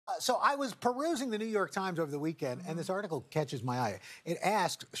So I was perusing the New York Times over the weekend, and this article catches my eye. It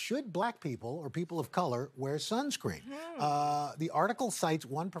asks, should black people or people of color wear sunscreen? The article cites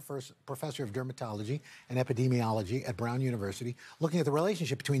one professor of dermatology and epidemiology at Brown University looking at the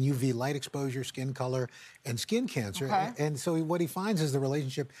relationship between UV light exposure, skin color, and skin cancer. Okay. And so what he finds is the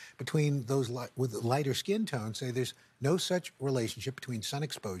relationship between those with lighter skin tones say there's no such relationship between sun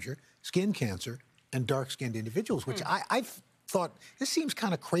exposure, skin cancer, and dark-skinned individuals, which I've thought, this seems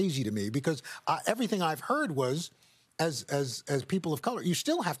kind of crazy to me because everything I've heard was, as people of color, you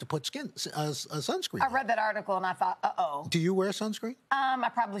still have to put sunscreen I on. read that article and I thought, uh-oh. Do you wear sunscreen? I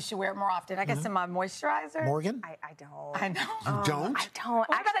probably should wear it more often. I guess in my moisturizer. Morgan? I don't. I know. You don't? I don't.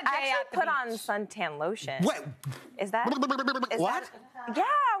 What about a day I at actually the put on beach? suntan lotion. What? Is that? What? Yeah,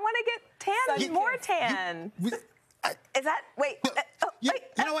 I want to get tan, more tan. Is that? Wait. You wait.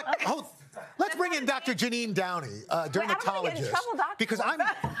 know what? Let's bring in Dr. Jeanine Downie, dermatologist. Get in trouble, doctor. Because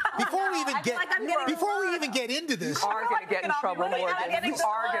before we even get into this, You are going to get in trouble, Morgan. You are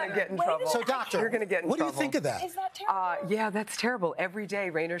going to get in trouble. so doctor, you're going to get in what trouble. do you think of that? Is that terrible? Yeah, that's terrible. Every day,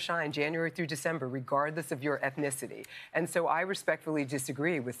 rain or shine, January through December, regardless of your ethnicity. And so I respectfully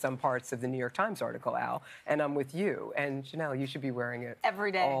disagree with some parts of the New York Times article, Al, and I'm with you. And Janelle, you should be wearing it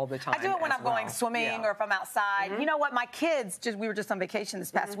every day, all the time. I do it when I'm going swimming or if I'm outside. You know what? My kids, we were just on vacation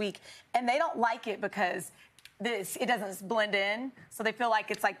this past week, and they don't like it because it doesn't blend in, so they feel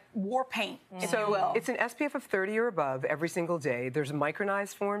like it's like war paint, if you will. It's an SPF of 30 or above every single day. There's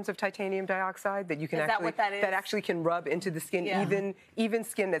micronized forms of titanium dioxide that you can that actually can rub into the skin, even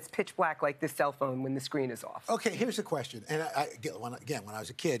skin that's pitch black like this cell phone when the screen is off. Okay, here's the question. And when I was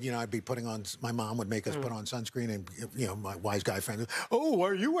a kid, I'd be putting on, my mom would make us put on sunscreen, and my wise guy friend, oh, why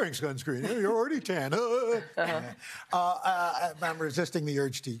are you wearing sunscreen? You're already tan. I'm resisting the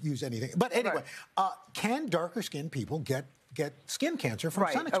urge to use anything. But anyway, can darker skin people get skin cancer from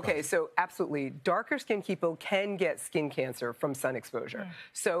sun exposure? Okay, so absolutely. Darker skin people can get skin cancer from sun exposure.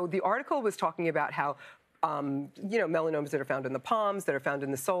 So the article was talking about how melanomas that are found in the palms, that are found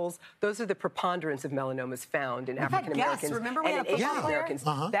in the soles, those are the preponderance of melanomas found in African Americans Remember we and had in Asian Americans.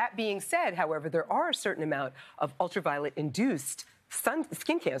 That being said, however, there are a certain amount of ultraviolet induced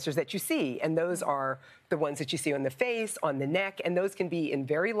skin cancers that you see, and those are the ones that you see on the face, on the neck, and those can be in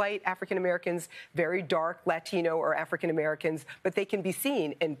very light African Americans, very dark Latino or African Americans, but they can be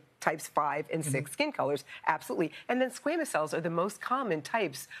seen in types 5 and 6 skin colors, absolutely. And then squamous cells are the most common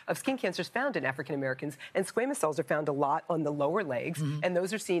types of skin cancers found in African Americans, and squamous cells are found a lot on the lower legs, and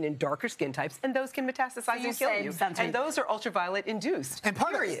those are seen in darker skin types, and those can metastasize and kill you. And those are ultraviolet induced. And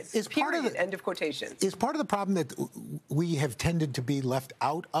end of quotation. Is part of the problem that we have tended to be left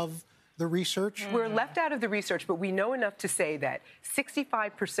out of the research? We're left out of the research, but we know enough to say that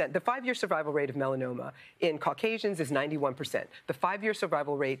 65%, the 5-year survival rate of melanoma in Caucasians is 91%. The 5-year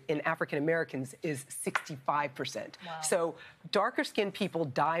survival rate in African Americans is 65%. Wow. So darker skinned people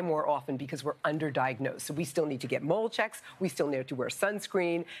die more often because we're underdiagnosed. So we still need to get mole checks, we still need to wear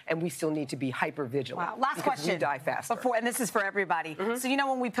sunscreen, and we still need to be hyper vigilant. Wow. Last question. We die faster. And this is for everybody. So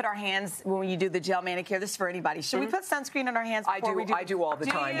when we put our hands, when you do the gel manicure, this is for anybody. Should we put sunscreen on our hands before we do? I do all the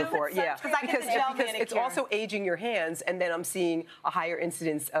time before. Yeah. Because it's also aging your hands, and then I'm seeing a higher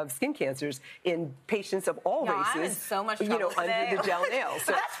incidence of skin cancers in patients of all races. I'm in so much trouble under the gel nails.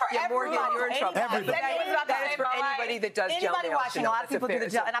 So, that's for everybody. Morgan, you're in trouble. That is for anybody that does gel nails. Anybody watching, a lot of people do the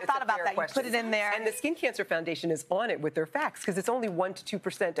gel, and I thought about that. You put it in there. And the Skin Cancer Foundation is on it with their facts, because it's only 1% to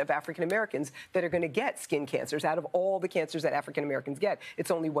 2% of African Americans that are going to get skin cancers. Out of all the cancers that African Americans get,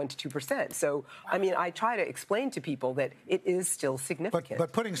 it's only 1% to 2%. So, I try to explain to people that it is still significant.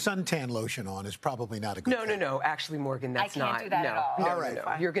 But putting suntan lotion on is probably not a good thing. No. Actually, Morgan, that's not. I can't do that at all. All right.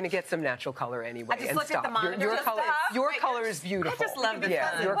 No. You're going to get some natural color anyway. I just looked at the monitor. Your color is beautiful. I just love the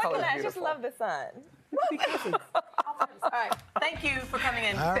sun. Your color is I beautiful. just love the sun. All right. Thank you for coming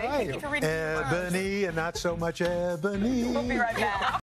in. All right. Thank you for reading. Ebony and not so much ebony. We'll be right back.